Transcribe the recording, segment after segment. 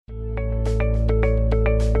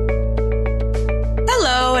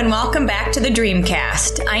and welcome back to the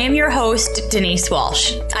Dreamcast. I am your host, Denise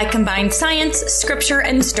Walsh. I combine science, scripture,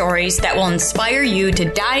 and stories that will inspire you to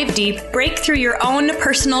dive deep, break through your own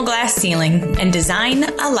personal glass ceiling, and design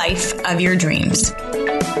a life of your dreams.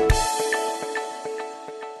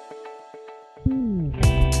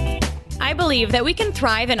 I believe that we can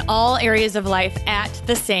thrive in all areas of life at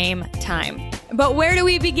the same time. But where do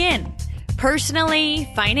we begin?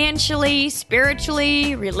 Personally, financially,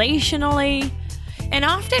 spiritually, relationally? And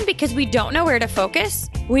often because we don't know where to focus,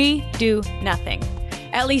 we do nothing.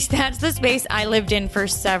 At least that's the space I lived in for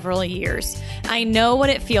several years. I know what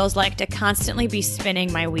it feels like to constantly be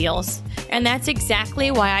spinning my wheels. And that's exactly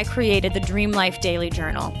why I created the Dream Life Daily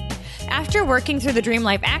Journal. After working through the Dream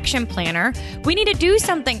Life Action Planner, we need to do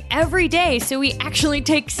something every day so we actually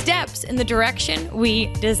take steps in the direction we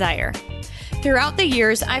desire. Throughout the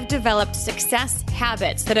years, I've developed success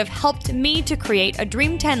habits that have helped me to create a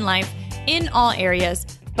Dream 10 life in all areas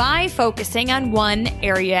by focusing on one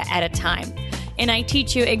area at a time. And I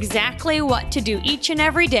teach you exactly what to do each and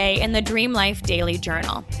every day in the Dream Life Daily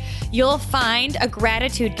Journal. You'll find a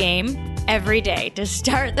gratitude game every day to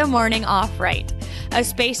start the morning off right, a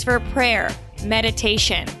space for prayer,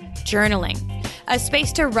 meditation, journaling, a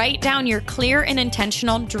space to write down your clear and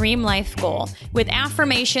intentional dream life goal with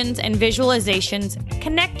affirmations and visualizations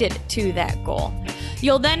connected to that goal.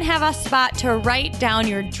 You'll then have a spot to write down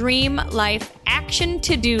your dream life action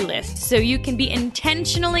to-do list so you can be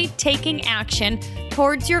intentionally taking action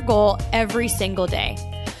towards your goal every single day.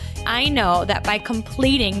 I know that by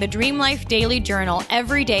completing the Dream Life Daily Journal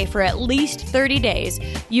every day for at least 30 days,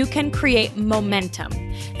 you can create momentum.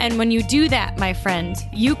 And when you do that, my friends,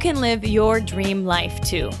 you can live your dream life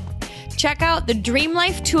too. Check out the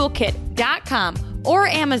dreamlifetoolkit.com or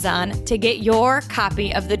Amazon to get your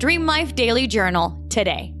copy of the Dream Life Daily Journal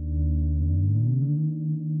today.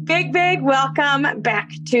 Big welcome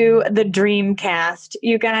back to the Dreamcast.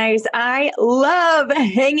 You guys, I love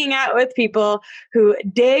hanging out with people who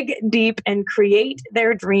dig deep and create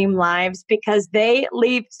their dream lives because they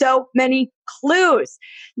leave so many clues.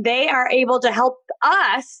 They are able to help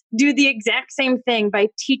us do the exact same thing by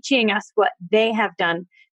teaching us what they have done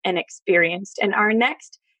and experienced. And our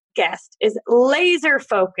next guest is laser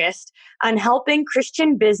focused on helping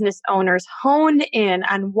Christian business owners hone in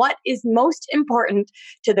on what is most important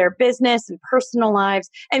to their business and personal lives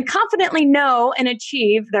and confidently know and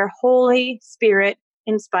achieve their Holy Spirit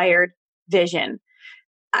inspired vision.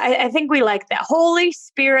 I think we like that. Holy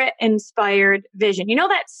Spirit inspired vision. You know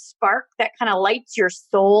that spark that kind of lights your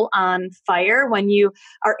soul on fire when you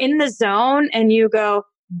are in the zone and you go,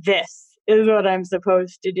 this is what I'm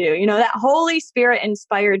supposed to do. You know, that Holy Spirit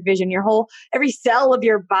inspired vision, every cell of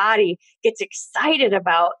your body gets excited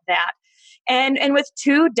about that. And with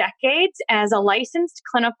 2 decades as a licensed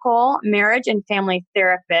clinical marriage and family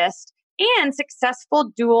therapist and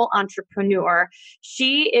successful dual entrepreneur,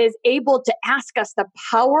 she is able to ask us the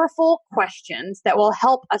powerful questions that will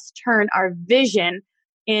help us turn our vision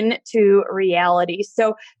into reality.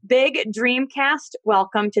 So big Dreamcast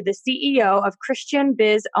welcome to the CEO of Christian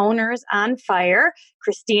Biz Owners on Fire,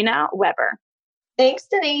 Christina Weber. Thanks,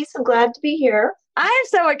 Denise. I'm glad to be here. I'm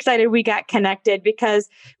so excited we got connected because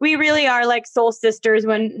we really are like soul sisters.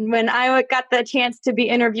 When I got the chance to be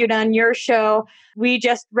interviewed on your show, we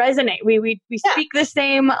just resonate. We speak the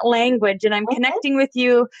same language, and I'm connecting with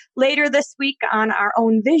you later this week on our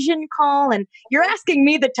own vision call, and you're asking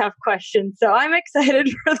me the tough questions. So I'm excited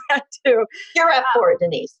for that too. You're up for it,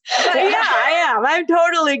 Denise. Yeah, I am. I'm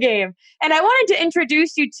totally game. And I wanted to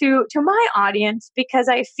introduce you to my audience because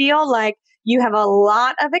I feel like you have a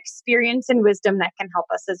lot of experience and wisdom that can help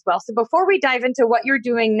us as well. So before we dive into what you're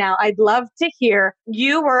doing now, I'd love to hear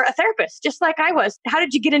you were a therapist, just like I was. How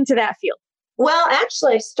did you get into that field? Well,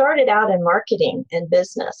 actually, I started out in marketing and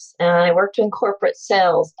business, and I worked in corporate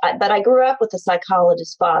sales, but I grew up with a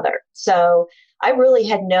psychologist father. So I really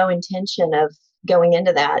had no intention of going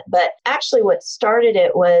into that. But actually what started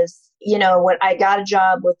it was, when I got a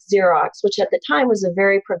job with Xerox, which at the time was a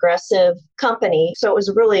very progressive company. So it was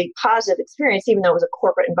a really positive experience, even though it was a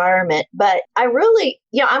corporate environment. But I really,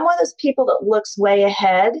 I'm one of those people that looks way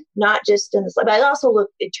ahead, not just in this, but I also look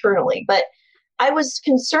eternally. But I was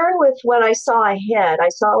concerned with what I saw ahead. I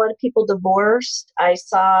saw a lot of people divorced. I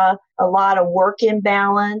saw a lot of work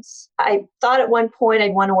imbalance. I thought at one point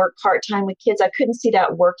I'd want to work part-time with kids. I couldn't see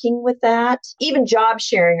that working with that. Even job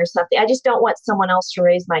sharing or something. I just don't want someone else to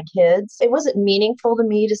raise my kids. It wasn't meaningful to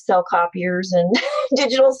me to sell copiers and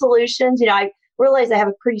digital solutions. I realized I have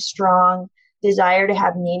a pretty strong desire to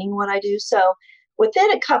have meaning in what I do. So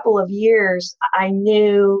within a couple of years, I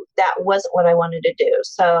knew that wasn't what I wanted to do.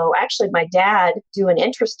 So actually, my dad do an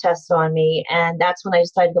interest test on me, and that's when I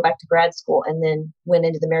decided to go back to grad school and then went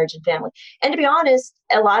into the marriage and family. And to be honest,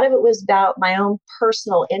 a lot of it was about my own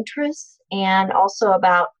personal interests and also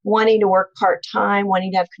about wanting to work part-time,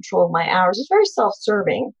 wanting to have control of my hours. It's very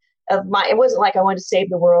self-serving. It wasn't like I wanted to save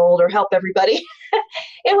the world or help everybody.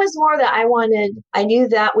 It was more that I knew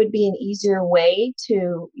that would be an easier way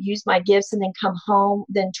to use my gifts and then come home,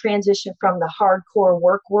 then transition from the hardcore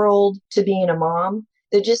work world to being a mom.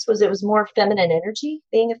 It was more feminine energy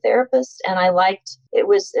being a therapist. And I liked, it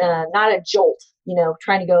was not a jolt,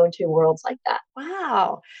 trying to go into worlds like that.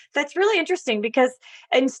 Wow. That's really interesting because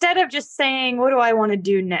instead of just saying, what do I want to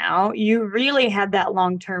do now? You really had that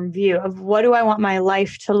long-term view of what do I want my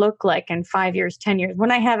life to look like in 5 years, 10 years?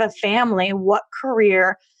 When I have a family, what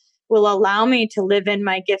career will allow me to live in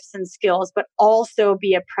my gifts and skills, but also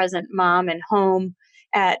be a present mom and home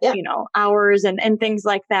at, hours and things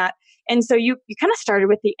like that. And so you kind of started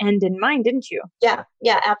with the end in mind, didn't you? Yeah,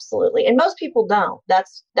 absolutely. And most people don't.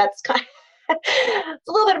 That's kind of it's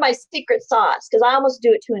a little bit of my secret sauce because I almost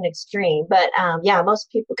do it to an extreme. But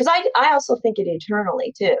most people, because I also think it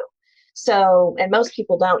eternally too. So, and most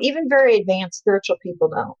people don't. Even very advanced spiritual people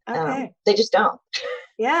don't. Okay. They just don't.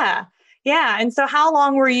 Yeah. Yeah. And so how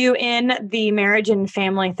long were you in the marriage and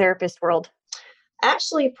family therapist world?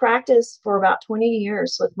 Actually practiced for about 20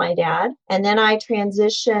 years with my dad. And then I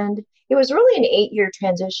transitioned. It was really an 8-year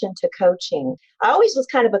transition to coaching. I always was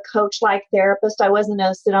kind of a coach-like therapist. I wasn't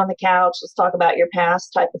a sit on the couch, let's talk about your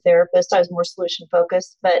past type of therapist. I was more solution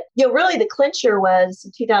focused. But really the clincher was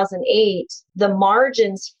in 2008, the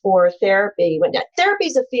margins for therapy. Therapy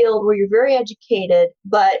is a field where you're very educated,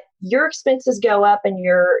 but your expenses go up and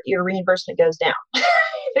your reimbursement goes down.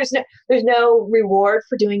 There's no reward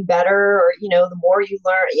for doing better, or the more you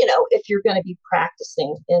learn, if you're going to be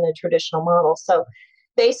practicing in a traditional model. So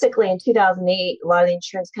basically in 2008, a lot of the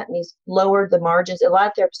insurance companies lowered the margins. A lot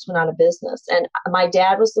of therapists went out of business. And my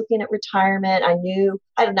dad was looking at retirement. I knew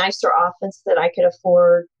I had a nicer office that I could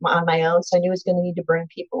afford on my own. So I knew I was going to need to bring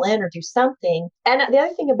people in or do something. And the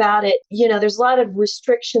other thing about it, there's a lot of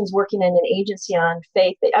restrictions working in an agency on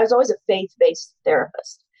faith. I was always a faith-based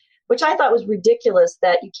therapist, which I thought was ridiculous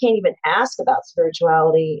that you can't even ask about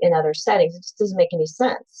spirituality in other settings. It just doesn't make any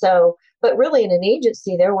sense. So, but really in an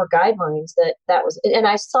agency, there were guidelines that was, and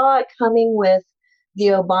I saw it coming with the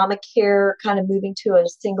Obamacare kind of moving to a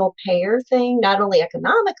single payer thing, not only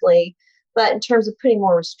economically, but in terms of putting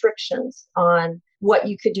more restrictions on what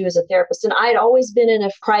you could do as a therapist. And I had always been in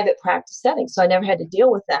a private practice setting, so I never had to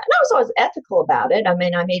deal with that. And I was always ethical about it. I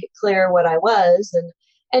mean, I made it clear what I was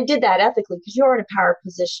and did that ethically because you're in a power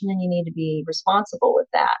position and you need to be responsible with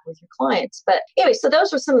that with your clients. But anyway, so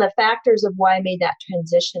those were some of the factors of why I made that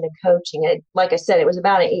transition to coaching. And like I said, it was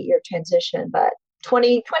about an 8-year transition, but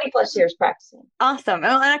 20 plus years practicing. Awesome.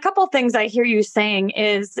 And a couple of things I hear you saying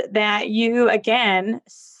is that you, again,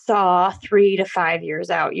 saw 3 to 5 years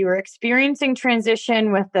out. You were experiencing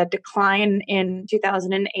transition with the decline in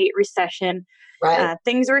 2008 recession. Right.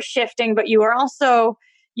 Things were shifting, but you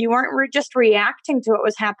weren't just reacting to what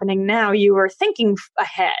was happening now. You were thinking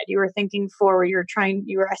ahead. You were thinking forward. You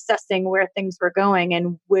were assessing where things were going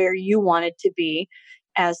and where you wanted to be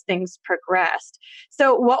as things progressed.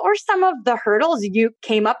 So what were some of the hurdles you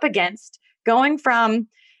came up against going from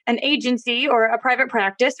an agency or a private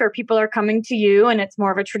practice where people are coming to you and it's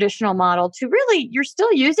more of a traditional model to really, you're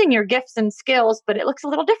still using your gifts and skills, but it looks a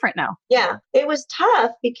little different now? Yeah, it was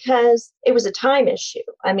tough because it was a time issue.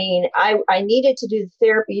 I mean, I needed to do the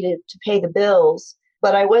therapy to pay the bills,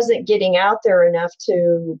 but I wasn't getting out there enough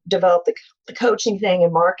to develop the coaching thing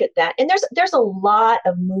and market that. And there's a lot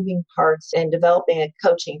of moving parts in developing a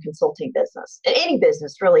coaching consulting business. In any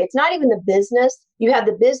business, really. It's not even the business. You have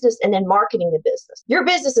the business and then marketing the business. Your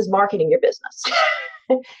business is marketing your business.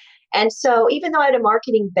 And so even though I had a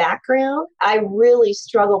marketing background, I really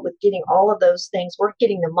struggled with getting all of those things,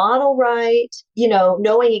 getting the model right,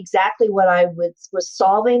 knowing exactly what I was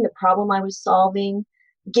solving, the problem I was solving,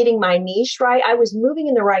 getting my niche right. I was moving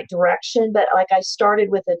in the right direction, but like I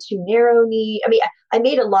started with a too narrow niche. I mean, I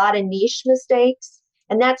made a lot of niche mistakes,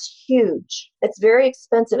 and that's huge. It's very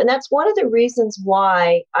expensive. And that's one of the reasons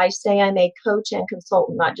why I say I'm a coach and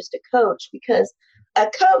consultant, not just a coach, because a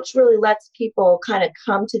coach really lets people kind of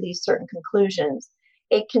come to these certain conclusions.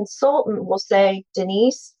 A consultant will say,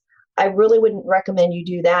 Denise, I really wouldn't recommend you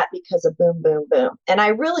do that because of boom, boom, boom. And I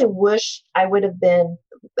really wish I would have been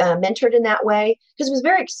mentored in that way because it was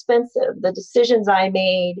very expensive. The decisions I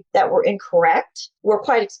made that were incorrect were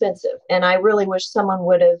quite expensive. And I really wish someone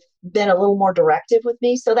would have been a little more directive with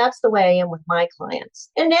me. So that's the way I am with my clients.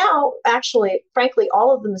 And now, actually, frankly,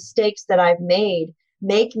 all of the mistakes that I've made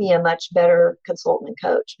make me a much better consultant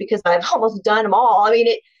and coach because I've almost done them all. I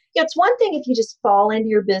mean, it's one thing if you just fall into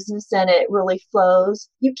your business and it really flows.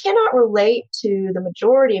 You cannot relate to the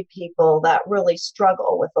majority of people that really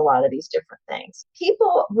struggle with a lot of these different things.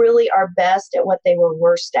 People really are best at what they were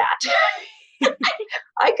worst at.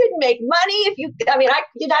 I couldn't make money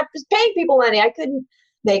you're not just paying people money. I couldn't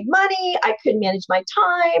make money. I couldn't manage my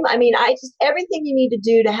time. Everything you need to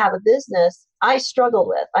do to have a business, I struggled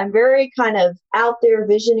with. I'm very kind of out there,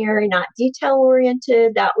 visionary, not detail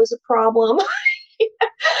oriented. That was a problem.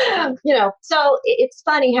 So it's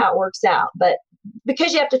funny how it works out, but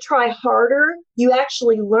because you have to try harder, you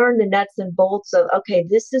actually learn the nuts and bolts of, okay,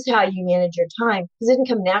 this is how you manage your time because it didn't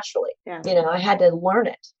come naturally. Yeah. I had to learn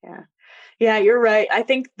it. Yeah. Yeah, you're right. I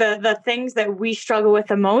think the things that we struggle with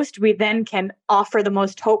the most, we then can offer the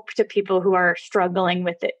most hope to people who are struggling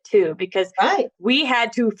with it too, because we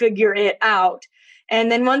had to figure it out.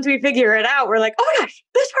 And then once we figure it out, we're like, oh my gosh,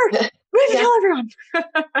 this hurt. We have to tell everyone.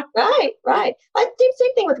 Right. I did the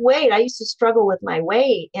same thing with weight. I used to struggle with my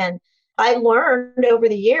weight, and I learned over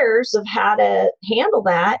the years of how to handle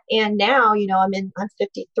that. And now, I'm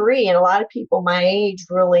 53, and a lot of people my age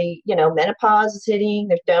really, menopause is hitting.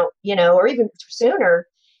 They don't, or even sooner.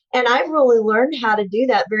 And I've really learned how to do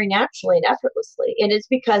that very naturally and effortlessly. And it's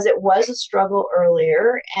because it was a struggle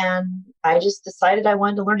earlier. And I just decided I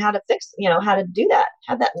wanted to learn how to fix, how to do that,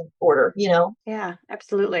 have that in order, Yeah,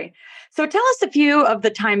 absolutely. So tell us a few of the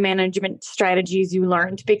time management strategies you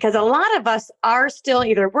learned, because a lot of us are still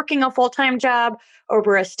either working a full-time job or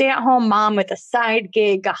we're a stay-at-home mom with a side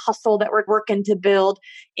gig, a hustle that we're working to build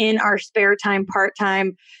in our spare time,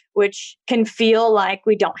 part-time, which can feel like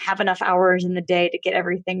we don't have enough hours in the day to get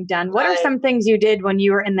everything done. What are some things you did when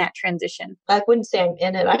you were in that transition? I wouldn't say I'm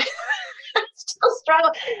in it. I still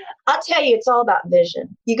struggle. I'll tell you, it's all about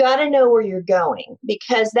vision. You got to know where you're going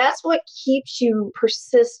because that's what keeps you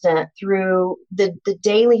persistent through the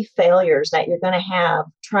daily failures that you're going to have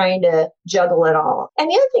trying to juggle it all. And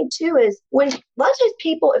the other thing too is when a lot of times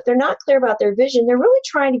people, if they're not clear about their vision, they're really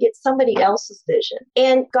trying to get somebody else's vision.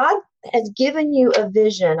 And God has given you a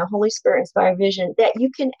vision, a Holy Spirit inspired vision that you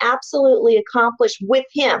can absolutely accomplish with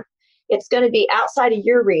Him. It's going to be outside of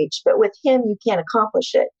your reach, but with Him, you can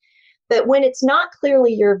accomplish it. But when it's not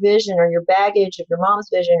clearly your vision or your baggage of your mom's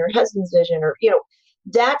vision or husband's vision, or,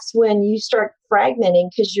 that's when you start fragmenting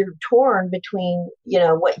because you're torn between,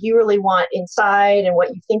 what you really want inside and what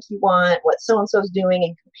you think you want, what so-and-so's doing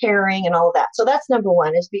and comparing and all of that. So that's number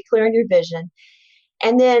one, is be clear in your vision.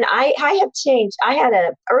 And then I have changed.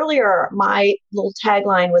 Earlier, my little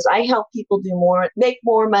tagline was, I help people make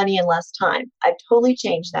more money in less time. I've totally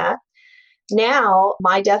changed that. Now,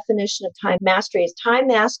 my definition of time mastery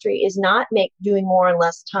is not doing more in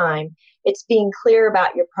less time. It's being clear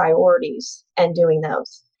about your priorities and doing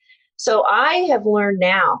those. So I have learned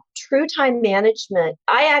now, true time management,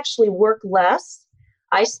 I actually work less.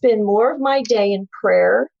 I spend more of my day in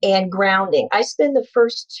prayer and grounding. I spend the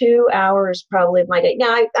first 2 hours probably of my day.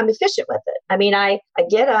 Now, I'm efficient with it. I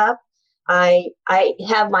get up. I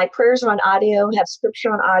have my prayers on audio, have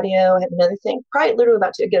scripture on audio, have another thing, probably literally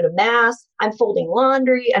about to go to mass. I'm folding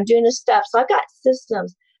laundry. I'm doing this stuff. So I've got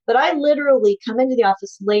systems, but I literally come into the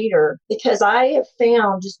office later because I have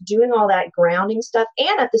found just doing all that grounding stuff.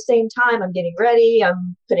 And at the same time, I'm getting ready.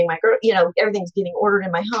 I'm putting everything's getting ordered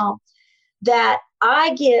in my home, that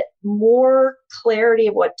I get more clarity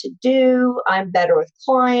of what to do. I'm better with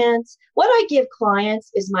clients. What I give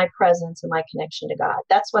clients is my presence and my connection to God.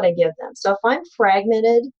 That's what I give them. So if I'm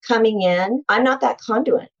fragmented coming in, I'm not that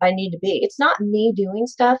conduit I need to be. It's not me doing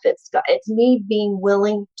stuff. It's me being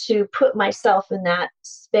willing to put myself in that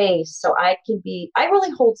space so I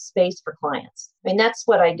really hold space for clients. That's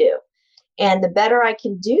what I do. And the better I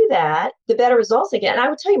can do that, the better results I get. And I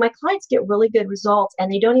would tell you, my clients get really good results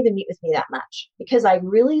and they don't even meet with me that much because I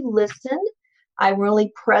really listen. I'm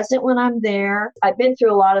really present when I'm there. I've been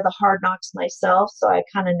through a lot of the hard knocks myself, so I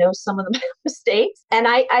kind of know some of the mistakes. And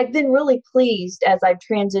I've been really pleased as I've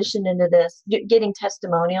transitioned into this, getting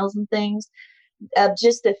testimonials and things, of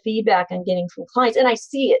just the feedback I'm getting from clients. And I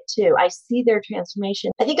see it too. I see their transformation.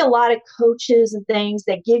 I think a lot of coaches and things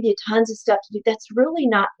that give you tons of stuff to do, that's really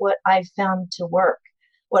not what I've found to work.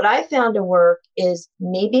 What I found to work is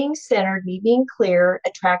me being centered, me being clear,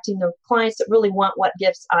 attracting the clients that really want what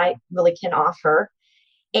gifts I really can offer.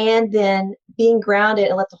 and then being grounded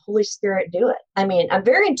and let the Holy Spirit do it. I mean, I'm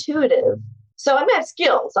very intuitive. So I have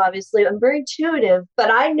skills, obviously. I'm very intuitive,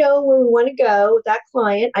 but I know where we want to go with that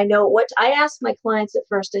client. I know I ask my clients at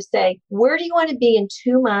first. I say, where do you want to be in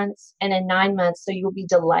 2 months and in 9 months so you'll be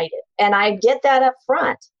delighted? And I get that up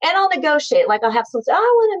front. And I'll negotiate. Like I'll have someone say, I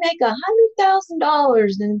want to make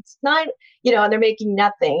 $100,000 and it's not, and they're making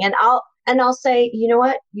nothing. And I'll say, you know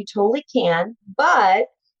what? You totally can. But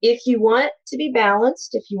if you want to be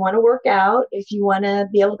balanced, if you want to work out, if you want to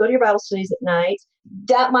be able to go to your Bible studies at night,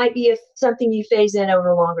 that might be something you phase in over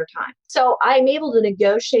a longer time. So I'm able to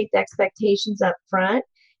negotiate the expectations up front.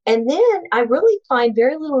 And then I really find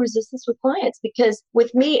very little resistance with clients because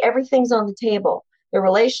with me, everything's on the table. Their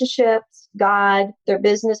relationships, God, their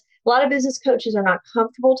business. A lot of business coaches are not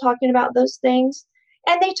comfortable talking about those things.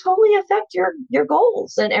 And they totally affect your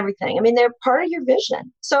goals and everything. I mean, they're part of your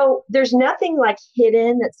vision. So there's nothing like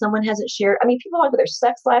hidden that someone hasn't shared. I mean, people talk about their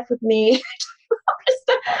sex life with me.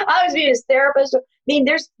 I was being his therapist. I mean,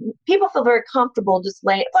 people feel very comfortable just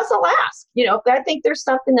laying. Plus, I'll ask. If I think there's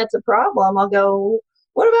something that's a problem, I'll go,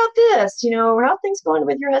 "What about this? How are things going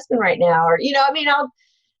with your husband right now?" Or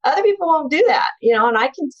other people won't do that. And I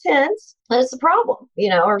can sense that it's a problem.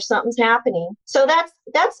 Or something's happening. So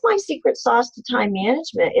that's my secret sauce to time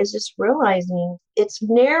management is just realizing it's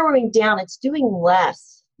narrowing down. It's doing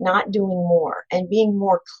less, not doing more, and being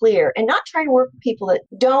more clear and not trying to work with people that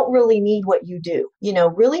don't really need what you do.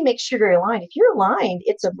 Really make sure you're aligned. If you're aligned,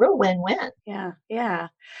 it's a real win-win. Yeah. Yeah.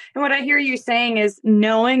 And what I hear you saying is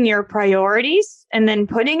knowing your priorities and then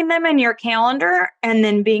putting them in your calendar and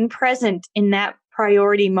then being present in that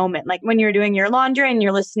priority moment. Like when you're doing your laundry and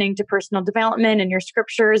you're listening to personal development and your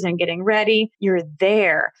scriptures and getting ready, you're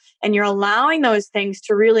there and you're allowing those things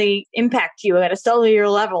to really impact you at a cellular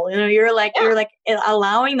level. You're like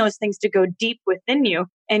allowing those things to go deep within you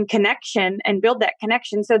and connection and build that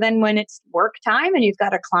connection. So then when it's work time and you've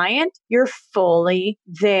got a client, you're fully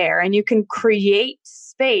there and you can create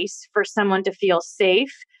space for someone to feel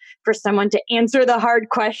safe, for someone to answer the hard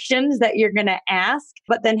questions that you're going to ask,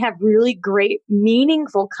 but then have really great,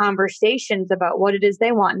 meaningful conversations about what it is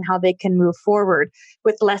they want and how they can move forward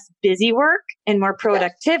with less busy work and more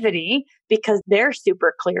productivity because they're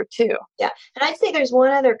super clear too. Yeah. And I'd say there's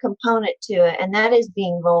one other component to it, and that is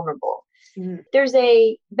being vulnerable. Mm-hmm. There's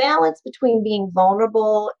a balance between being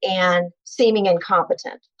vulnerable and seeming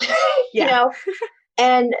incompetent,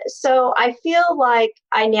 And so I feel like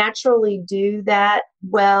I naturally do that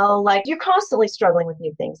well. Like you're constantly struggling with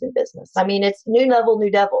new things in business. I mean, it's new level, new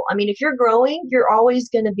devil. I mean, if you're growing, you're always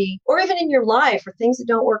going to be, or even in your life, or things that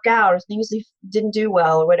don't work out, or things you didn't do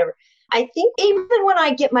well, or whatever. I think even when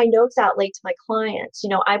I get my notes out late to my clients,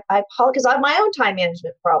 I apologize because I have my own time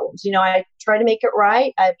management problems. I try to make it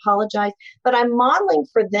right. I apologize, but I'm modeling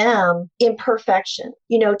for them imperfection.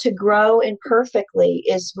 To grow imperfectly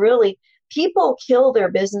is really. People kill their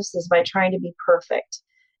businesses by trying to be perfect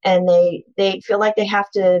and they feel like they have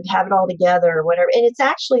to have it all together or whatever. And it's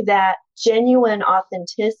actually that genuine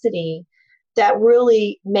authenticity that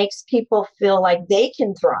really makes people feel like they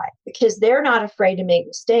can thrive because they're not afraid to make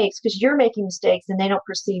mistakes because you're making mistakes and they don't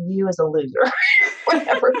perceive you as a loser,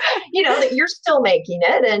 whatever, that you're still making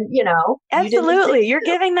it. And, absolutely. You're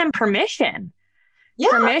giving them permission. Yeah.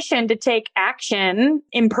 Permission to take action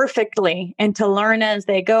imperfectly and to learn as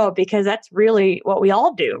they go, because that's really what we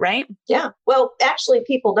all do, right? Yeah. Well, actually,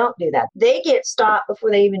 people don't do that. They get stopped before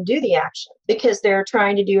they even do the action because they're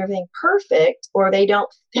trying to do everything perfect, or they don't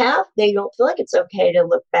feel like it's okay to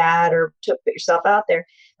look bad or to put yourself out there.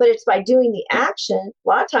 But it's by doing the action, a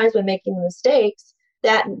lot of times when making the mistakes,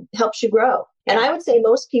 that helps you grow. And I would say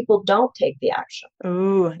most people don't take the action.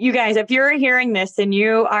 Ooh, you guys, if you're hearing this and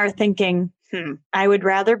you are thinking, I would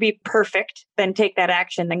rather be perfect than take that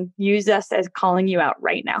action, than use us as calling you out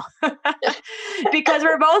right now. Because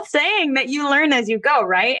we're both saying that you learn as you go,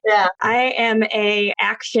 right? Yeah. I am a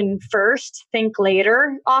action first, think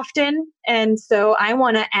later often. And so I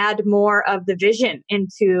want to add more of the vision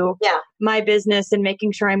into my business and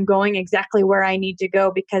making sure I'm going exactly where I need to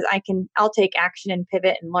go because I'll take action and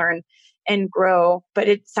pivot and learn and grow. But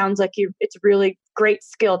it sounds like it's really great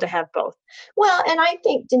skill to have both. Well, and I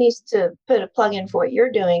think, Denise, to put a plug in for what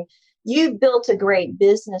you're doing, you built a great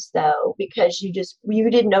business though, because you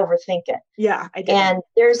didn't overthink it. Yeah, I did. And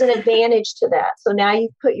there's an advantage to that. So now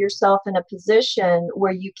you've put yourself in a position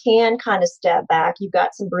where you can kind of step back. You've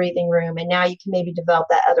got some breathing room, and now you can maybe develop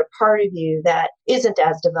that other part of you that isn't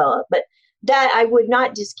as developed. But that I would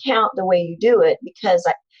not discount the way you do it because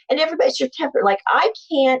and everybody's your temper. Like I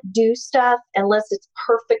can't do stuff unless it's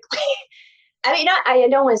perfectly I mean, I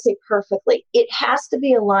don't want to say perfectly. It has to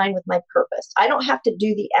be aligned with my purpose. I don't have to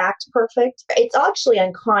do the act perfect. It's actually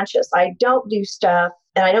unconscious. I don't do stuff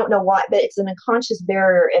and I don't know why, but it's an unconscious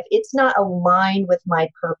barrier if it's not aligned with my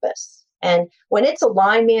purpose. And when it's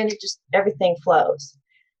aligned, man, it just everything flows.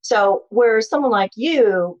 So where someone like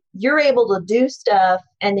you're able to do stuff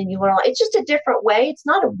and then you learn, it's just a different way. It's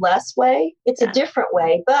not a less way. It's a different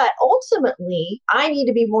way. But ultimately, I need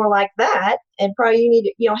to be more like that. And probably you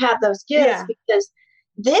need to, have those gifts because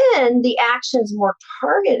then the action's more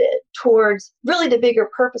targeted towards really the bigger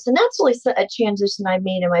purpose. And that's really a transition I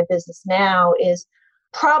made in my business now is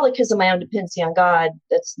probably because of my own dependency on God.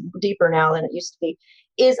 That's deeper now than it used to be.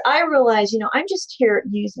 Is I realize, I'm just here,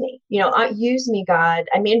 use me, use me, God.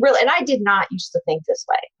 I mean, really, and I did not used to think this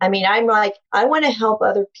way. I mean, I'm like, I want to help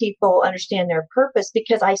other people understand their purpose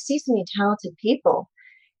because I see so many talented people.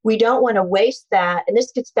 We don't want to waste that. And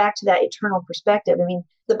this gets back to that eternal perspective. I mean,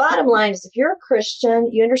 the bottom line is if you're a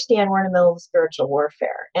Christian, you understand we're in the middle of spiritual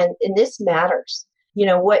warfare and this matters.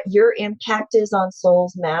 What your impact is on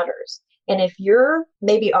souls matters. And if you're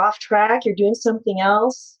maybe off track, you're doing something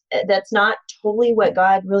else that's not totally what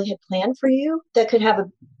God really had planned for you, that could have a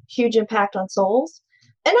huge impact on souls.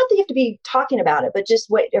 And not that you have to be talking about it, but just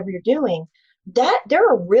whatever you're doing, that there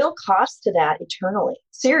are real costs to that eternally,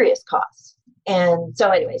 serious costs. And so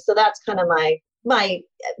anyway, so that's kind of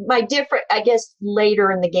my different, I guess,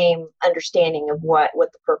 later in the game understanding of what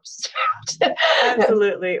the purpose is about.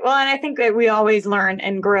 Absolutely. Well, and I think that we always learn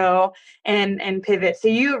and grow and pivot. So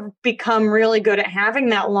you've become really good at having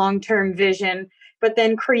that long-term vision, but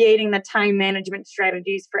then creating the time management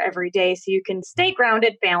strategies for every day so you can stay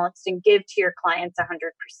grounded, balanced, and give to your clients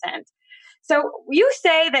 100%. So you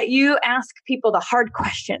say that you ask people the hard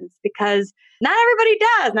questions because not everybody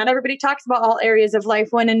does. Not everybody talks about all areas of life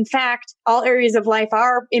when in fact, all areas of life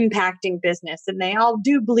are impacting business and they all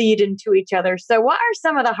do bleed into each other. So what are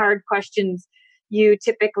some of the hard questions you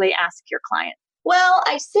typically ask your clients? Well,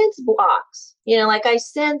 I sense blocks, like I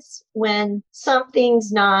sense when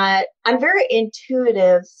something's not, I'm very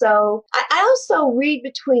intuitive. So I also read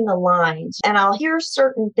between the lines and I'll hear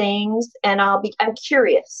certain things and I'm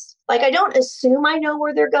curious. Like I don't assume I know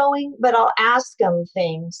where they're going, but I'll ask them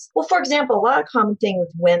things. Well, for example, a lot of common thing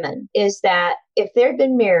with women is that if they've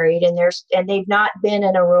been married and they've not been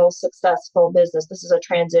in a real successful business, this is a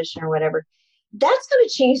transition or whatever, that's going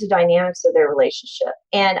to change the dynamics of their relationship.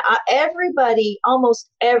 And almost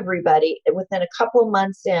everybody within a couple of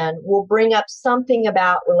months in will bring up something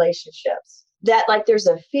about relationships that like there's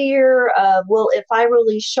a fear of, well, if I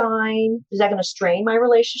really shine, is that going to strain my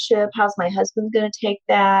relationship? How's my husband going to take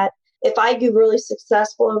that? If I get really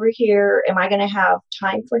successful over here, am I going to have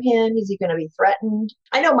time for him? Is he going to be threatened?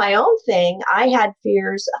 I know my own thing. I had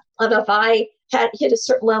fears of if I had hit a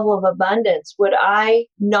certain level of abundance, would I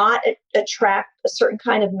not attract a certain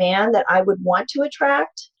kind of man that I would want to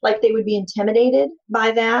attract? Like they would be intimidated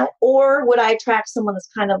by that? Or would I attract someone that's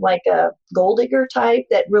kind of like a gold digger type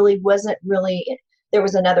that really wasn't really, there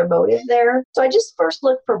was another motive there? So I just first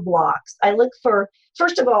look for blocks. I look for,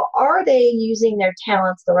 first of all, are they using their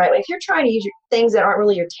talents the right way? If you're trying to use things that aren't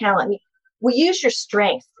really your talent, we use your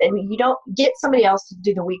strengths and you don't get somebody else to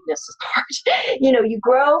do the weaknesses part. You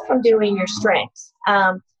grow from doing your strengths.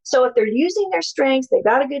 So if they're using their strengths, they've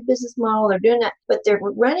got a good business model, they're doing that, but they're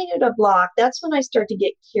running at a block, that's when I start to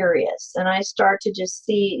get curious and I start to just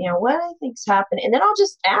see, what I think's happening. And then I'll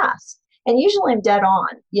just ask. And usually I'm dead on,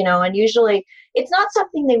 and usually it's not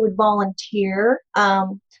something they would volunteer.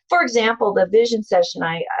 For example, the vision session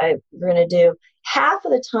we're going to do, half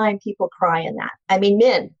of the time people cry in that. I mean,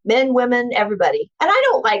 men, women, everybody. And I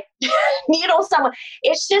don't like needle someone.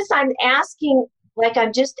 It's just I'm asking, like I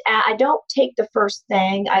don't take the first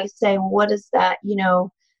thing. I say, what is that,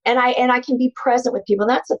 and I can be present with people.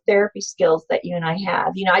 And that's a therapy skills that you and I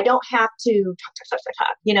have. I don't have to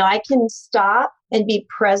talk. I can stop and be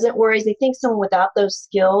present. Whereas I think someone without those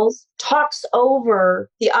skills talks over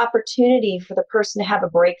the opportunity for the person to have a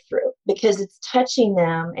breakthrough because it's touching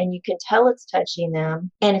them and you can tell it's touching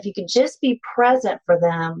them. And if you can just be present for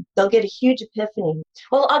them, they'll get a huge epiphany.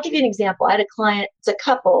 Well, I'll give you an example. I had a client, it's a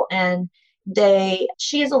couple, and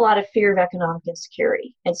she has a lot of fear of economic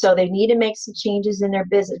insecurity. And so they need to make some changes in their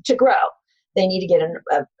business to grow. They need to get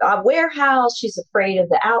a warehouse. She's afraid of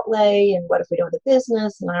the outlay. And what if we don't have the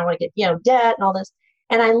business? And I don't want to get, debt and all this.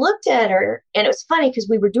 And I looked at her and it was funny because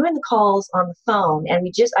we were doing the calls on the phone and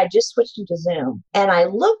I just switched into Zoom and I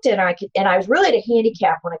looked at her and I was really at a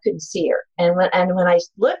handicap when I couldn't see her. And when I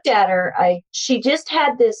looked at her, she just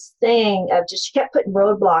had this thing of she kept putting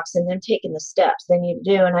roadblocks and then taking the steps they need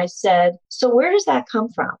to do. And I said, so where does that come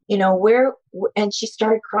from? And she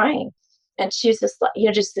started crying. And she was just like,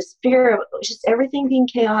 just this fear of just everything being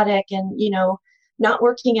chaotic and, not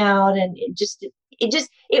working out. And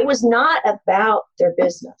it was not about their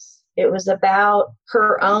business. It was about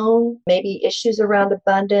her own maybe issues around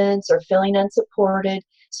abundance or feeling unsupported.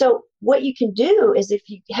 So what you can do is if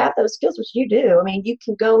you have those skills, which you do, I mean, you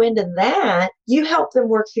can go into that, you help them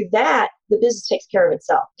work through that, the business takes care of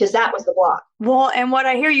itself because that was the block. Well, and what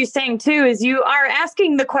I hear you saying too is you are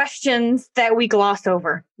asking the questions that we gloss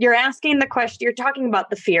over. You're asking the question, you're talking about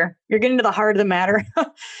the fear. You're getting to the heart of the matter.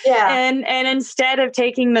 Yeah. And instead of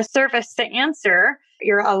taking the surface to answer,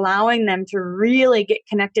 you're allowing them to really get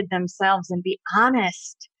connected themselves and be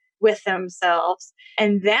honest with themselves.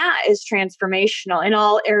 And that is transformational in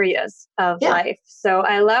all areas of life. So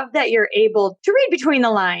I love that you're able to read between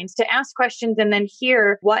the lines, to ask questions and then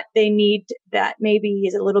hear what they need that maybe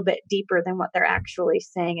is a little bit deeper than what they're actually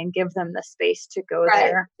saying and give them the space to go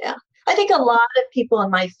there. Yeah. I think a lot of people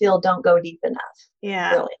in my field don't go deep enough.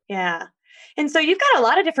 Yeah. Really. Yeah. And so you've got a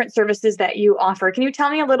lot of different services that you offer. Can you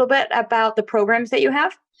tell me a little bit about the programs that you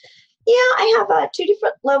have? Yeah, I have two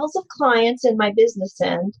different levels of clients in my business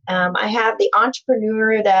end. I have the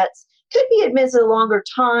entrepreneur that could be admitted a longer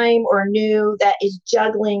time or new that is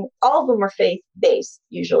juggling. All of them are faith-based,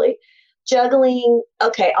 usually. Juggling,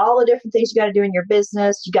 okay, all the different things you got to do in your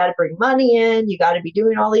business. You got to bring money in. You got to be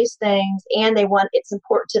doing all these things. And it's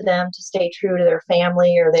important to them to stay true to their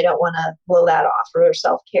family or they don't want to blow that off for their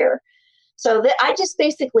self-care. So I just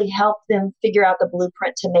basically help them figure out the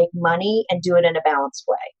blueprint to make money and do it in a balanced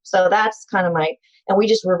way. So that's kind of and we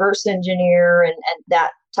just reverse engineer and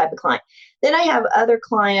that type of client. Then I have other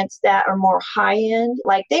clients that are more high end,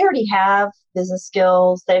 like they already have business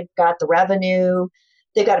skills, they've got the revenue,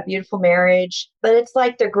 they've got a beautiful marriage, but it's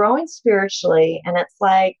like they're growing spiritually and it's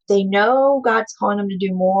like they know God's calling them to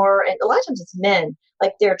do more. And a lot of times it's men.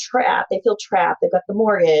 Like they're trapped, they feel trapped. They've got the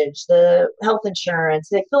mortgage, the health insurance.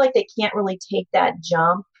 They feel like they can't really take that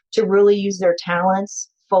jump to really use their talents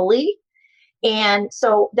fully. And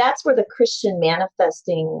so that's where the Christian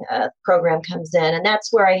manifesting program comes in. And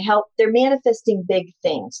that's where I help. They're manifesting big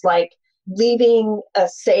things like leaving a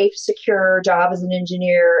safe, secure job as an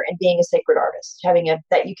engineer and being a sacred artist,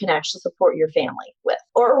 that you can actually support your family with,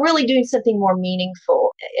 or really doing something more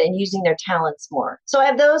meaningful and using their talents more. So I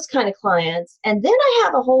have those kind of clients. And then I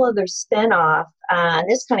have a whole other spinoff. And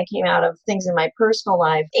this kind of came out of things in my personal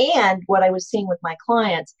life and what I was seeing with my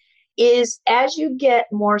clients is as you get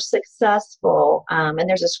more successful, and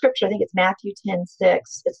there's a scripture, I think it's Matthew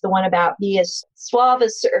 10:6. It's the one about be as suave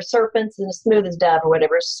as serpents and as smooth as dove or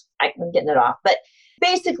whatever. I'm getting it off. But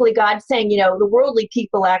basically God's saying, the worldly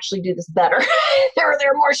people actually do this better.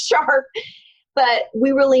 they're more sharp. But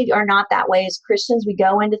we really are not that way as Christians. We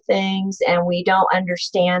go into things and we don't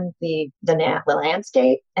understand the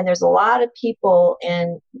landscape. And there's a lot of people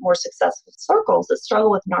in more successful circles that struggle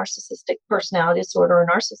with narcissistic personality disorder or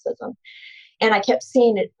narcissism. And I kept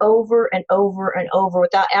seeing it over and over and over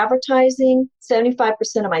without advertising. 75%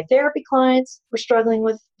 of my therapy clients were struggling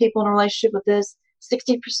with people in a relationship with this.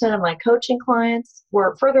 60% of my coaching clients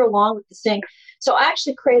were further along with the same. So I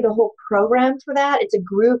actually created a whole program for that. It's a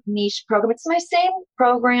group niche program. It's my same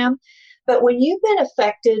program. But when you've been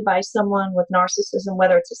affected by someone with narcissism,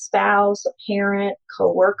 whether it's a spouse, a parent,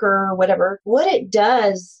 coworker, whatever, what it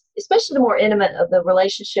does, especially the more intimate of the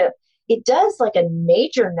relationship, it does like a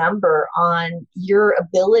major number on your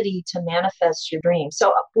ability to manifest your dreams.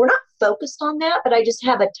 So we're not focused on that, but I just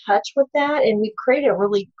have a touch with that. And we've created a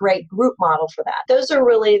really great group model for that. Those are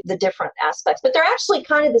really the different aspects, but they're actually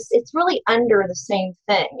kind of it's really under the same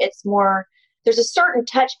thing. It's more, there's a certain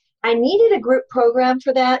touch. I needed a group program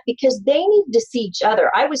for that because they need to see each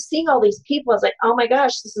other. I was seeing all these people. I was like, oh my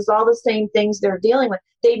gosh, this is all the same things they're dealing with.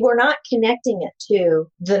 They were not connecting it to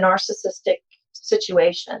the narcissistic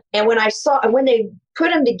situation. And when they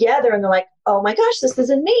put them together and they're like, oh my gosh, this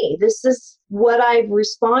isn't me. This is what I've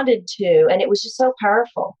responded to. And it was just so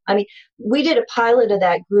powerful. I mean, we did a pilot of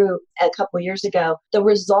that group a couple of years ago. The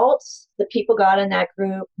results that people got in that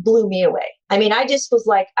group blew me away. I mean, I just was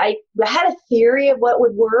like, I had a theory of what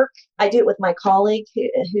would work. I do it with my colleague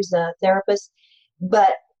who's a therapist,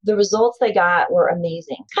 but the results they got were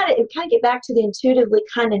amazing. Kind of get back to the intuitively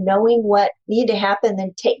kind of knowing what needed to happen,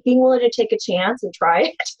 then being willing to take a chance and try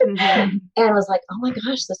it. Mm-hmm. And I was like, oh my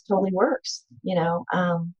gosh, this totally works,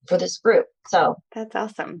 for this group. So that's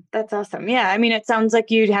awesome. That's awesome. Yeah. I mean, it sounds like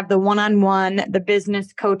you'd have the one-on-one, the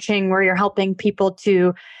business coaching where you're helping people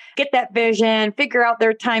to get that vision, figure out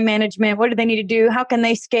their time management. What do they need to do? How can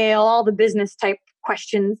they scale? All the business type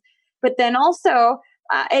questions. But then also,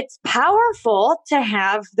 it's powerful to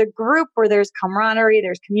have the group where there's camaraderie,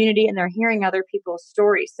 there's community, and they're hearing other people's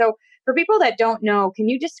stories. So For people that don't know, can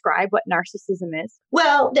you describe what narcissism is?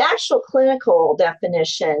 Well, the actual clinical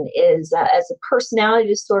definition is as a personality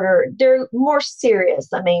disorder. They're more serious.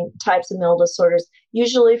 I mean, types of mental disorders,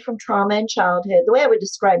 usually from trauma in childhood. The way I would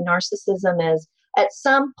describe narcissism is at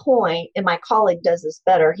some point, and my colleague does this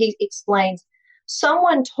better, he explains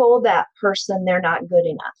someone told that person they're not good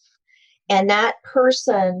enough. And that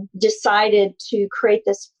person decided to create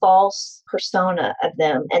this false persona of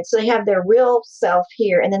them. And so they have their real self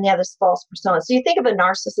here, and then they have this false persona. So you think of a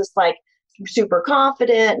narcissist like super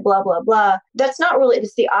confident, blah, blah, blah. That's not really,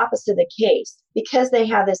 it's the opposite of the case. Because they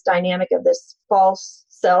have this dynamic of this false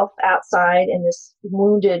self outside and this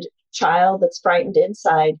wounded child that's frightened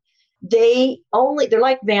inside, they're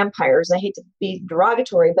like vampires. I hate to be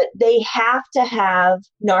derogatory, but they have to have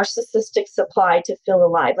narcissistic supply to feel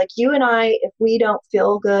alive. Like you and I, if we don't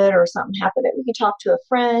feel good or something happened, we can talk to a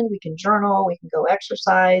friend, we can journal, we can go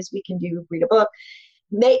exercise, we can read a book.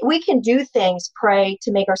 We can do things, pray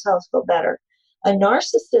to make ourselves feel better. A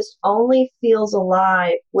narcissist only feels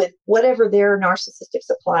alive with whatever their narcissistic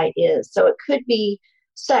supply is. So it could be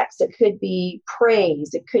sex, it could be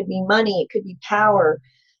praise, it could be money, it could be power.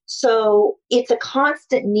 So it's a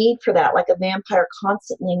constant need for that, like a vampire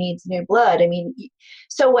constantly needs new blood. I mean,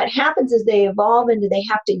 so what happens is they evolve into they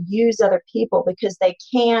have to use other people because they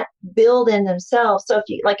can't build in themselves. So if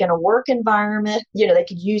you, like in a work environment, they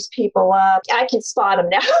could use people up. I can spot them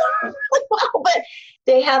now really well, but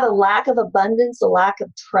they have a lack of abundance, a lack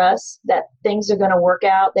of trust that things are going to work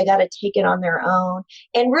out. They got to take it on their own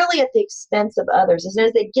and really at the expense of others.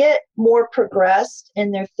 As they get more progressed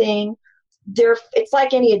in their thing, it's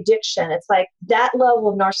like any addiction. It's like that level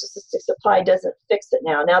of narcissistic supply doesn't fix it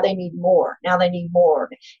now. Now they need more.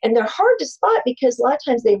 And they're hard to spot because a lot of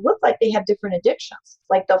times they look like they have different addictions.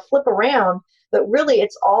 Like they'll flip around, but really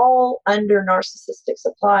it's all under narcissistic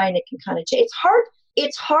supply and it can kind of change.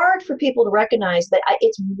 It's hard for people to recognize that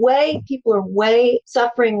people are way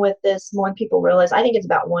suffering with this more than people realize. I think it's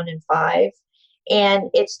about 1 in 5. And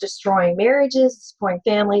it's destroying marriages, it's destroying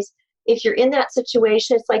families. If you're in that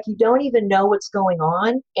situation, it's like you don't even know what's going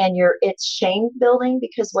on and it's shame building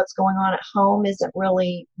because what's going on at home isn't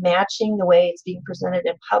really matching the way it's being presented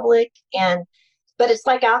in public. But it's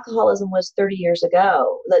like alcoholism was 30 years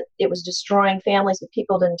ago, that it was destroying families, but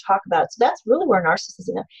people didn't talk about it. So that's really where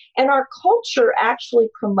narcissism is. And our culture actually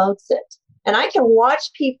promotes it. And I can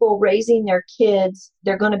watch people raising their kids.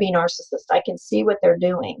 They're going to be narcissists. I can see what they're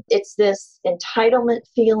doing. It's this entitlement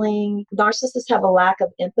feeling. Narcissists have a lack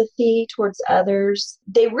of empathy towards others.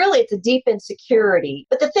 It's a deep insecurity.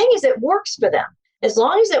 But the thing is, it works for them. As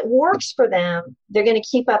long as it works for them, they're going to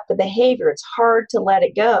keep up the behavior. It's hard to let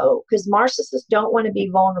it go because narcissists don't want to be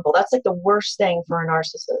vulnerable. That's like the worst thing for a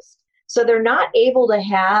narcissist. So they're not able to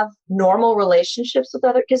have normal relationships with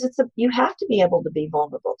others because you have to be able to be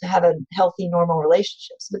vulnerable to have a healthy, normal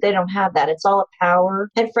relationships, but they don't have that. It's all a power.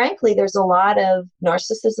 And frankly, there's a lot of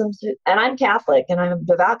narcissism, and I'm Catholic and I'm a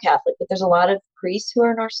devout Catholic, but there's a lot of priests who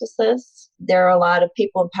are narcissists. There are a lot of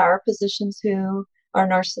people in power positions who are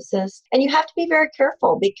narcissists. And you have to be very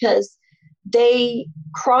careful because they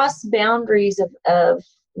cross boundaries of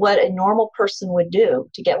what a normal person would do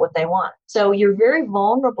to get what they want. So you're very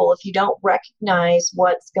vulnerable if you don't recognize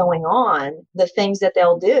what's going on, the things that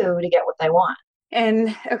they'll do to get what they want.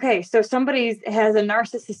 And okay, so somebody has a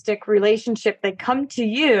narcissistic relationship. They come to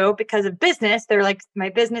you because of business. They're like, my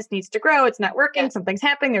business needs to grow. It's not working. Something's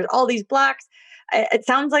happening. There's all these blocks. It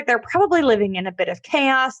sounds like they're probably living in a bit of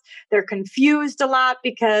chaos. They're confused a lot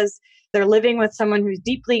because they're living with someone who's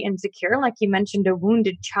deeply insecure. Like you mentioned, a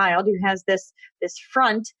wounded child who has this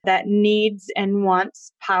front that needs and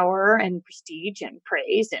wants power and prestige and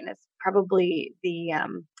praise. And it's probably the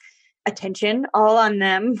attention all on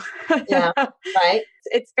them. Yeah, right.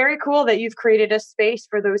 It's very cool that you've created a space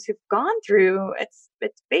for those who've gone through.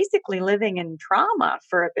 It's basically living in trauma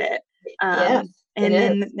for a bit. And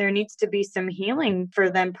then there needs to be some healing for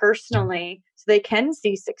them personally so they can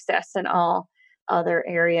see success in all other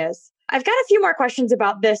areas. I've got a few more questions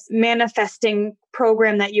about this manifesting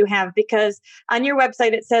program that you have, because on your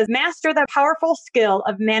website it says, master the powerful skill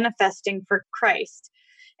of manifesting for Christ.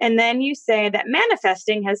 And then you say that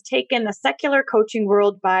manifesting has taken the secular coaching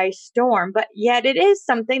world by storm, but yet it is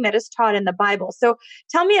something that is taught in the Bible. So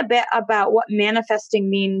tell me a bit about what manifesting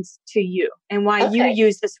means to you and why you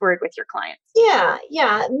use this word with your clients. Yeah.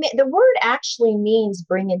 The word actually means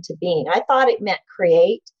bring into being. I thought it meant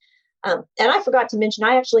create. And I forgot to mention,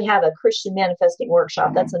 I actually have a Christian manifesting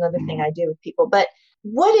workshop. That's another thing I do with people. But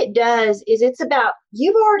what it does is it's about,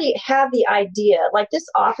 you've already have the idea, like this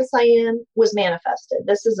office I am was manifested.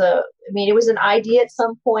 It was an idea at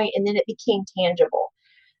some point and then it became tangible.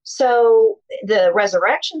 So the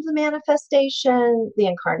resurrection's a manifestation, the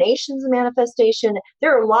incarnation's a manifestation.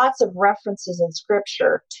 There are lots of references in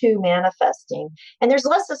scripture to manifesting. And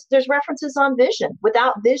there's references on vision.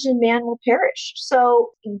 Without vision, man will perish. So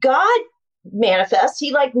God manifests.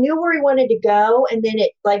 He like knew where he wanted to go and then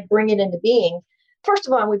it like bring it into being. First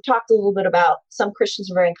of all, we've talked a little bit about some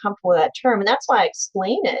Christians are very uncomfortable with that term, and that's why I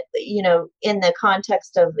explain it, in the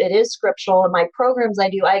context of it is scriptural. In my programs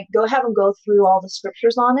I have them go through all the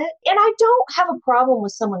scriptures on it. And I don't have a problem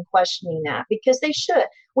with someone questioning that because they should.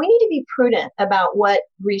 We need to be prudent about what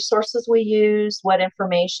resources we use, what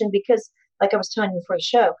information, because like I was telling you before the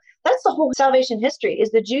show, that's the whole salvation history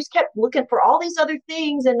is the Jews kept looking for all these other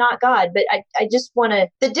things and not God. But I just want to,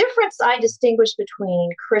 the difference I distinguish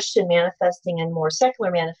between Christian manifesting and more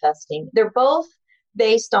secular manifesting, they're both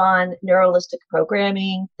based on neuralistic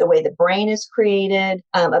programming, the way the brain is created,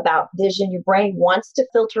 about vision. Your brain wants to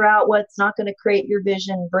filter out what's not going to create your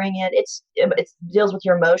vision, bring it. It deals with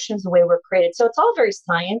your emotions, the way we're created. So it's all very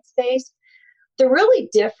science-based. The really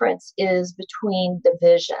difference is between the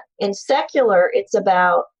vision. In secular, it's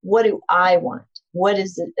about what do I want? What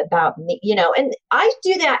is it about me? And I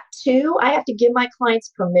do that too. I have to give my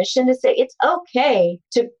clients permission to say it's okay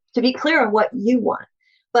to be clear on what you want.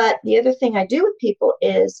 But the other thing I do with people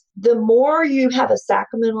is the more you have a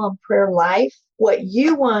sacramental and prayer life, what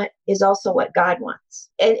you want is also what God wants.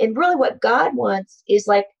 And really what God wants is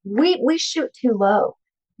like, we shoot too low.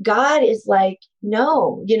 God is like,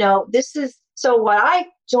 no, this is, so when I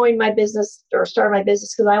joined my business or started my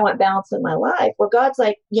business because I want balance in my life, where God's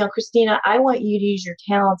like, Christina, I want you to use your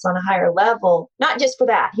talents on a higher level, not just for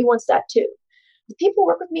that. He wants that too. The people who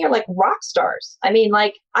work with me are like rock stars. I mean,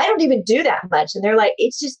 like, I don't even do that much. And they're like,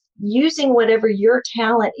 it's just using whatever your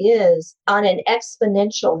talent is on an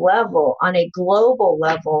exponential level, on a global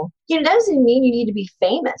level. It doesn't mean you need to be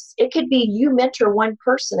famous. It could be you mentor one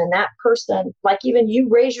person and that person, like even you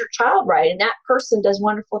raise your child right and that person does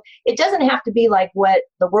wonderful. It doesn't have to be like what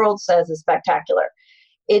the world says is spectacular.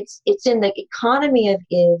 It's in the economy of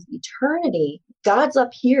eternity. God's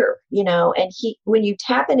up here, and when you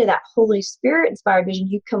tap into that Holy Spirit inspired vision,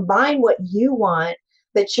 you combine what you want,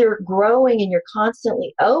 that you're growing and you're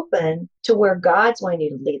constantly open to where God's wanting you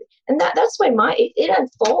to lead. And that's why it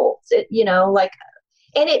unfolds.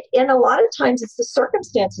 And a lot of times it's the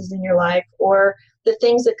circumstances in your life or the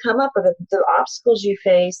things that come up or the obstacles you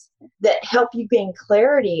face that help you gain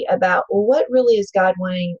clarity about, well, what really is God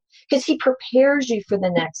wanting? Because he prepares you for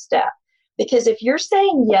the next step. Because if you're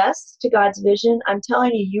saying yes to God's vision, I'm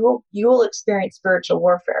telling you, you will experience spiritual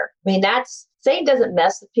warfare. I mean, Satan doesn't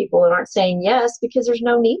mess with people that aren't saying yes because there's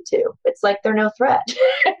no need to. It's like they're no threat.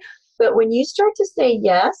 But when you start to say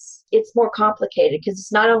yes, it's more complicated because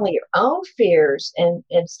it's not only your own fears and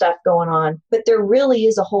stuff going on, but there really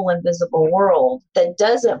is a whole invisible world that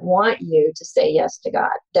doesn't want you to say yes to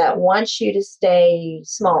God, that wants you to stay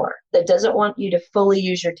smaller, that doesn't want you to fully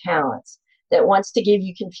use your talents, that wants to give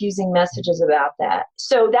you confusing messages about that.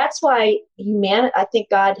 So that's why I think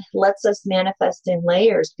God lets us manifest in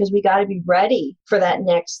layers because we got to be ready for that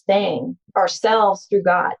next thing ourselves through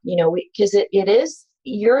God, because it is,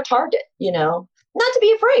 you're a target, not to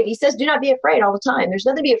be afraid. He says, do not be afraid all the time. There's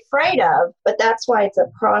nothing to be afraid of, but that's why it's a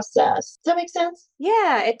process. Does that make sense?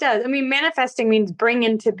 Yeah, it does. I mean, manifesting means bring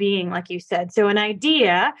into being, like you said. So an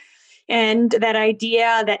idea, and that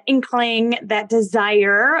idea, that inkling, that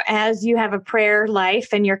desire, as you have a prayer life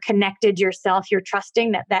and you're connected yourself, you're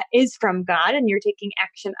trusting that is from God and you're taking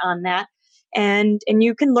action on that. And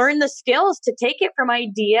you can learn the skills to take it from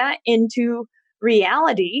idea into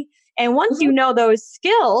reality. And once you know those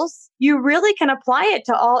skills, you really can apply it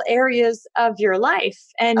to all areas of your life.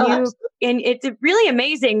 And and it's really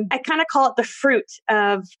amazing. I kind of call it the fruit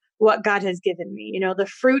of what God has given me, the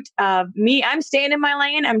fruit of me. I'm staying in my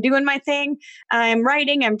lane. I'm doing my thing. I'm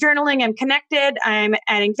writing, I'm journaling, I'm connected, I'm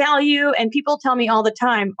adding value. And people tell me all the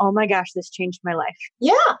time, oh my gosh, this changed my life.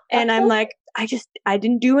 Yeah. And I'm like, I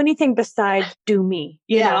didn't do anything besides do me,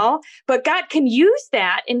 you know, but God can use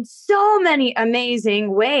that in so many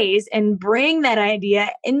amazing ways and bring that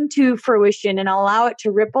idea into fruition and allow it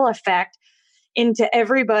to ripple effect into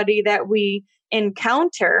everybody that we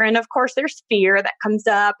encounter. And of course there's fear that comes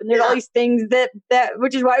up and there's all these things that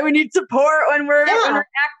which is why we need support when we're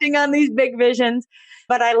acting on these big visions.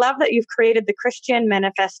 But I love that you've created the Christian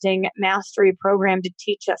Manifesting Mastery program to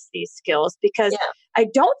teach us these skills, because I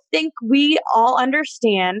don't think we all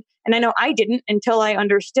understand, and I know I didn't until I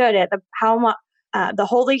understood it, how much the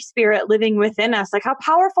Holy Spirit living within us, like how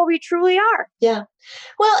powerful we truly are. Yeah.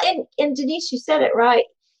 Well, and Denise, you said it right.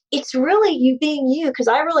 It's really you being you, because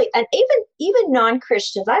and even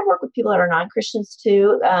non-Christians, I work with people that are non-Christians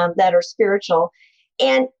too, that are spiritual.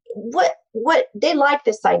 And what they like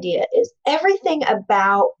this idea is everything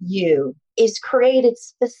about you is created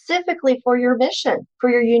specifically for your mission, for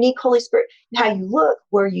your unique Holy Spirit, how you look,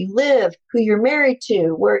 where you live, who you're married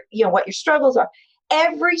to, where, what your struggles are.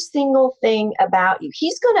 Every single thing about you.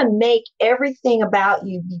 He's going to make everything about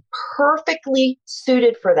you be perfectly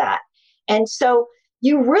suited for that. And so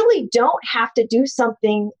you really don't have to do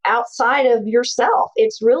something outside of yourself.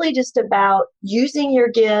 It's really just about using your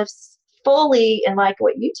gifts fully, and like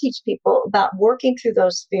what you teach people about working through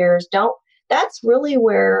those spheres. That's really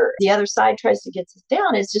where the other side tries to get us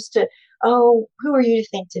down, is just to, oh, who are you to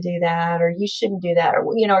think to do that? Or you shouldn't do that. Or,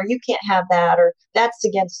 or you can't have that. Or that's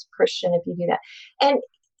against Christian if you do that. And,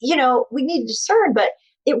 we need to discern, but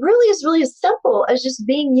it really is really as simple as just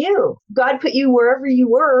being you. God put you wherever you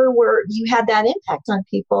were, where you had that impact on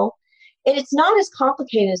people. And it's not as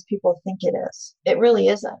complicated as people think it is. It really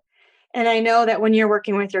isn't. And I know that when you're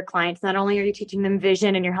working with your clients, not only are you teaching them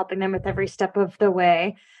vision and you're helping them with every step of the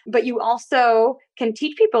way, but you also can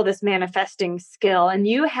teach people this manifesting skill. And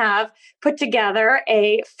you have put together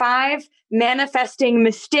 5 manifesting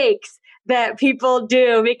mistakes that people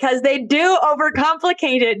do, because they do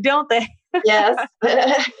overcomplicate it, don't they? Yes.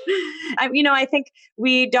 I think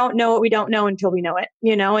we don't know what we don't know until we know it,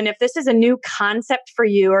 and if this is a new concept for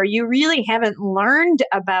you, or you really haven't learned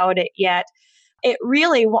about it yet, it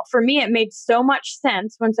really, for me, it made so much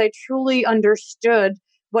sense once I truly understood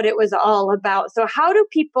what it was all about. So how do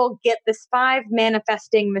people get this 5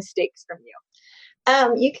 manifesting mistakes from you?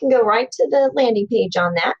 You can go right to the landing page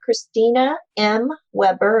on that, Christina M.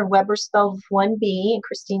 Weber, and Weber spelled with 1 B, and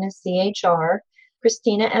Christina CHR,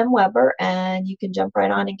 Christina M. Weber, and you can jump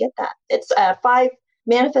right on and get that. It's 5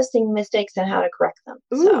 manifesting mistakes and how to correct them.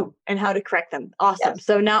 And how to correct them. Awesome. Yes.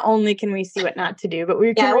 So not only can we see what not to do, but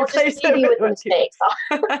we can replace it with mistakes.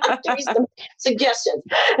 I'll give you some suggestions.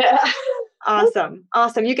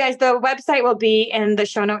 Awesome. You guys, the website will be in the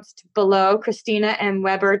show notes below,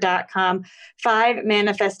 ChristinaMWeber.com, 5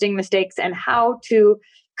 manifesting mistakes and how to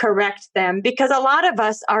correct them, because a lot of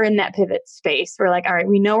us are in that pivot space. We're like, all right,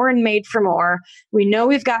 we know we're made for more. We know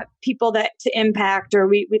we've got people to impact, or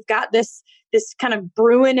we've got this kind of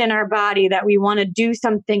brewing in our body that we want to do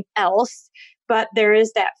something else. But there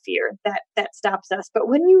is that fear that stops us. But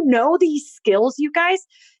when you know these skills, you guys,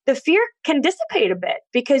 the fear can dissipate a bit,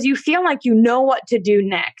 because you feel like you know what to do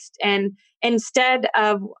next. And instead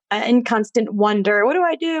of in constant wonder, what do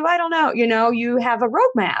I do? I don't know. You have a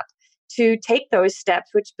roadmap to take those steps,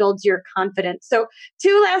 which builds your confidence. So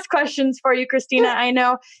 2 last questions for you, Christina. I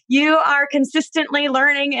know you are consistently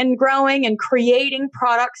learning and growing and creating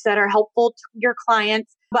products that are helpful to your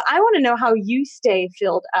clients, but I want to know how you stay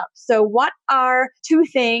filled up. So what are 2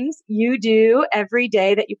 things you do every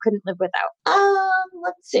day that you couldn't live without?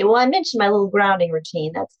 Let's see. Well, I mentioned my little grounding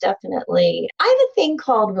routine. That's definitely, I have a thing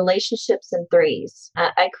called Relationships in Threes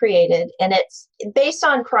I created, and it's based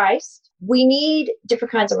on Christ. We need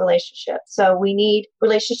different kinds of relationships. So we need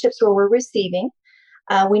relationships where we're receiving.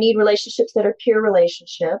 We need relationships that are peer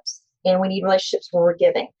relationships, and we need relationships where we're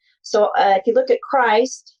giving. So if you look at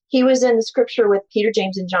Christ, he was in the scripture with Peter,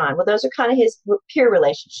 James, and John. Well, those are kind of his peer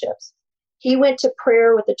relationships. He went to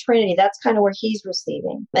prayer with the Trinity. That's kind of where he's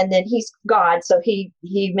receiving. And then he's God, so he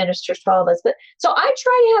ministers to all of us. But so I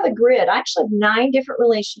try to have a grid. I actually have 9 different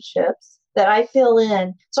relationships that I fill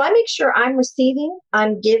in. So I make sure I'm receiving,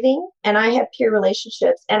 I'm giving, and I have peer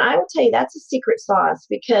relationships. And I will tell you, that's a secret sauce,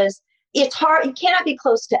 because it's hard. You cannot be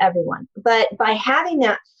close to everyone. But by having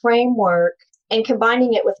that framework and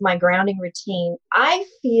combining it with my grounding routine, I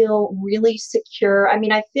feel really secure. I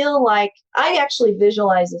mean, I feel like I actually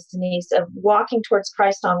visualize this, Denise, of walking towards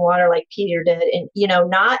Christ on water like Peter did, and,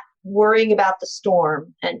 not worrying about the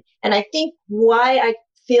storm. And I think why I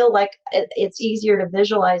feel like it's easier to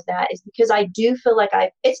visualize that is because I do feel like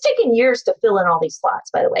it's taken years to fill in all these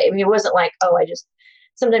slots, by the way. I mean, it wasn't like,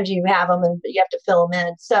 sometimes you have them and you have to fill them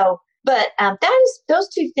in. So, but that is those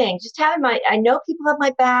 2 things, just having I know people have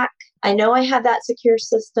my back. I know I have that secure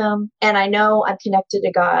system, and I know I'm connected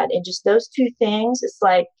to God, and just those 2 things, it's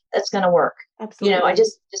like, it's going to work. Absolutely. I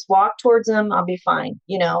just walk towards them. I'll be fine.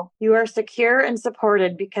 You are secure and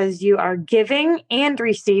supported because you are giving and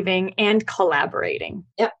receiving and collaborating.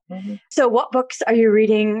 Yep. Mm-hmm. So what books are you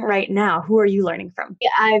reading right now? Who are you learning from? Yeah,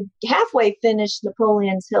 I've halfway finished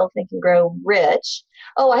Napoleon's Hill, Think and Grow Rich.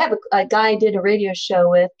 Oh, I have a guy I did a radio show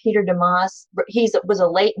with, Peter DeMoss. He was a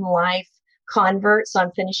late in life convert, so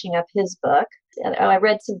I'm finishing up his book. And I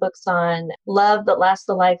read some books on love that lasts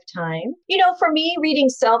a lifetime. For me, reading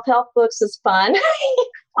self-help books is fun.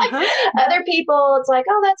 Other people, it's like,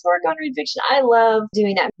 oh, that's work on read fiction. I love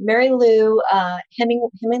doing that. Mary Lou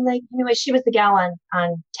Hemingway, she was the gal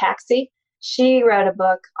on Taxi. She wrote a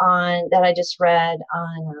book on that I just read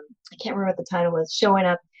on, I can't remember what the title was, Showing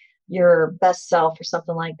Up Your Best Self or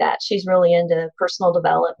something like that. She's really into personal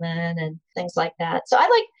development and things like that. So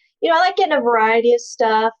I like getting a variety of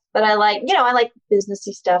stuff, but I like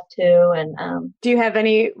businessy stuff too. And do you have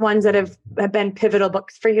any ones that have been pivotal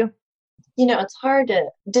books for you? It's hard to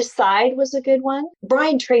decide. Was a good one.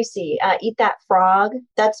 Brian Tracy, Eat That Frog.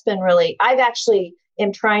 That's been really, I've actually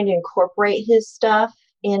am trying to incorporate his stuff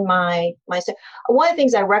in my one of the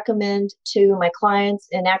things I recommend to my clients,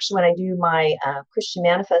 and actually when I do my Christian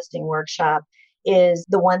manifesting workshop, is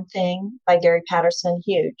The One Thing by Gary Patterson.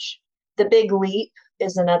 Huge. The Big Leap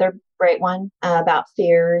is another great one about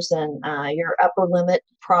fears and your upper limit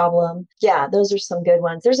problem. Yeah, those are some good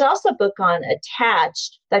ones. There's also a book on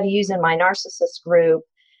Attached that I use in my narcissist group.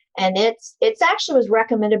 And it's actually was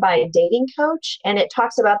recommended by a dating coach, and it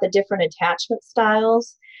talks about the different attachment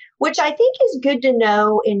styles, which I think is good to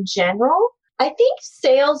know in general. I think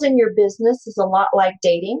sales in your business is a lot like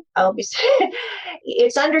dating.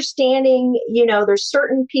 It's understanding, there's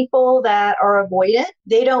certain people that are avoidant.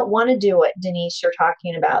 They don't want to do what Denise you're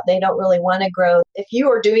talking about. They don't really want to grow. If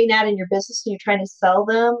you are doing that in your business and you're trying to sell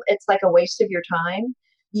them, it's like a waste of your time.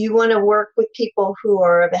 You want to work with people who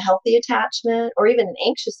are of a healthy attachment or even an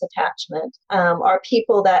anxious attachment, are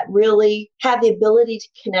people that really have the ability to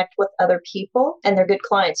connect with other people, and they're good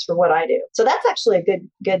clients for what I do. So that's actually a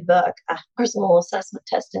good book. There's a little assessment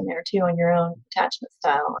test in there too on your own attachment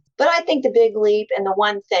style. But I think The Big Leap and The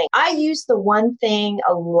One Thing. I use The One Thing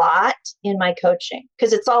a lot in my coaching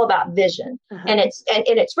because it's all about vision. And it's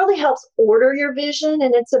really helps order your vision,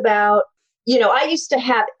 and it's about, I used to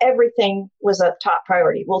have everything was a top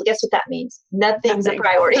priority. Well, guess what that means? Nothing's a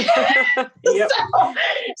priority. Yep.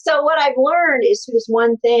 So what I've learned is through this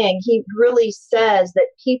one thing, he really says that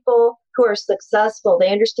people who are successful,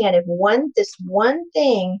 they understand if this one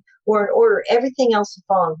thing were in order, everything else will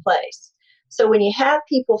fall in place. So when you have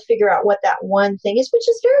people figure out what that one thing is, which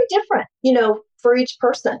is very different, for each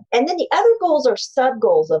person. And then the other goals are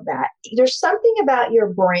sub-goals of that. There's something about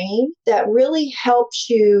your brain that really helps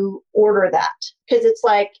you order that. Because it's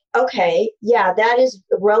like, okay, yeah, that is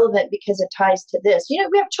relevant because it ties to this. We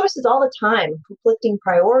have choices all the time, conflicting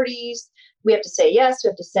priorities. We have to say yes, we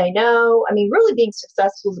have to say no. I mean, really being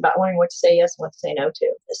successful is about learning what to say yes and what to say no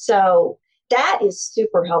to. So that is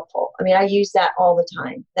super helpful. I mean, I use that all the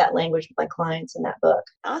time, that language with my clients in that book.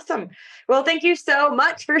 Awesome. Well, thank you so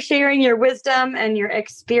much for sharing your wisdom and your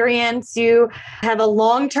experience. You have a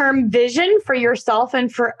long-term vision for yourself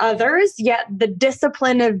and for others, yet the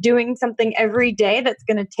discipline of doing something every day that's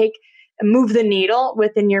going to move the needle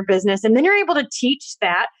within your business. And then you're able to teach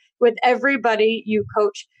that with everybody you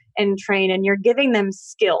coach and train, and you're giving them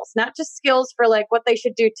skills, not just skills for like what they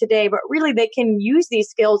should do today, but really they can use these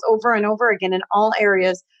skills over and over again in all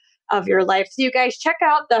areas of your life. So you guys check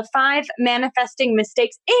out the 5 manifesting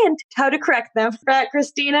mistakes and how to correct them at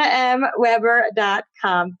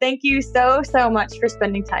ChristinaMWeber.com. Thank you so much for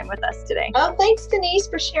spending time with us today. Oh, thanks, Denise,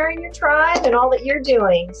 for sharing your tribe and all that you're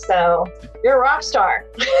doing. So you're a rock star.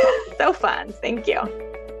 So fun. Thank you.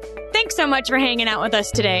 Thanks so much for hanging out with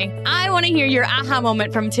us today. I want to hear your aha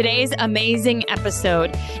moment from today's amazing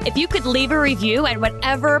episode. If you could leave a review at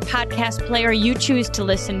whatever podcast player you choose to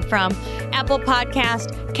listen from, Apple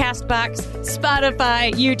Podcast, Castbox,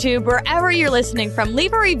 Spotify, YouTube, wherever you're listening from,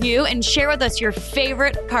 leave a review and share with us your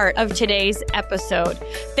favorite part of today's episode.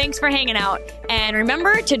 Thanks for hanging out, and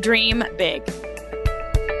remember to dream big.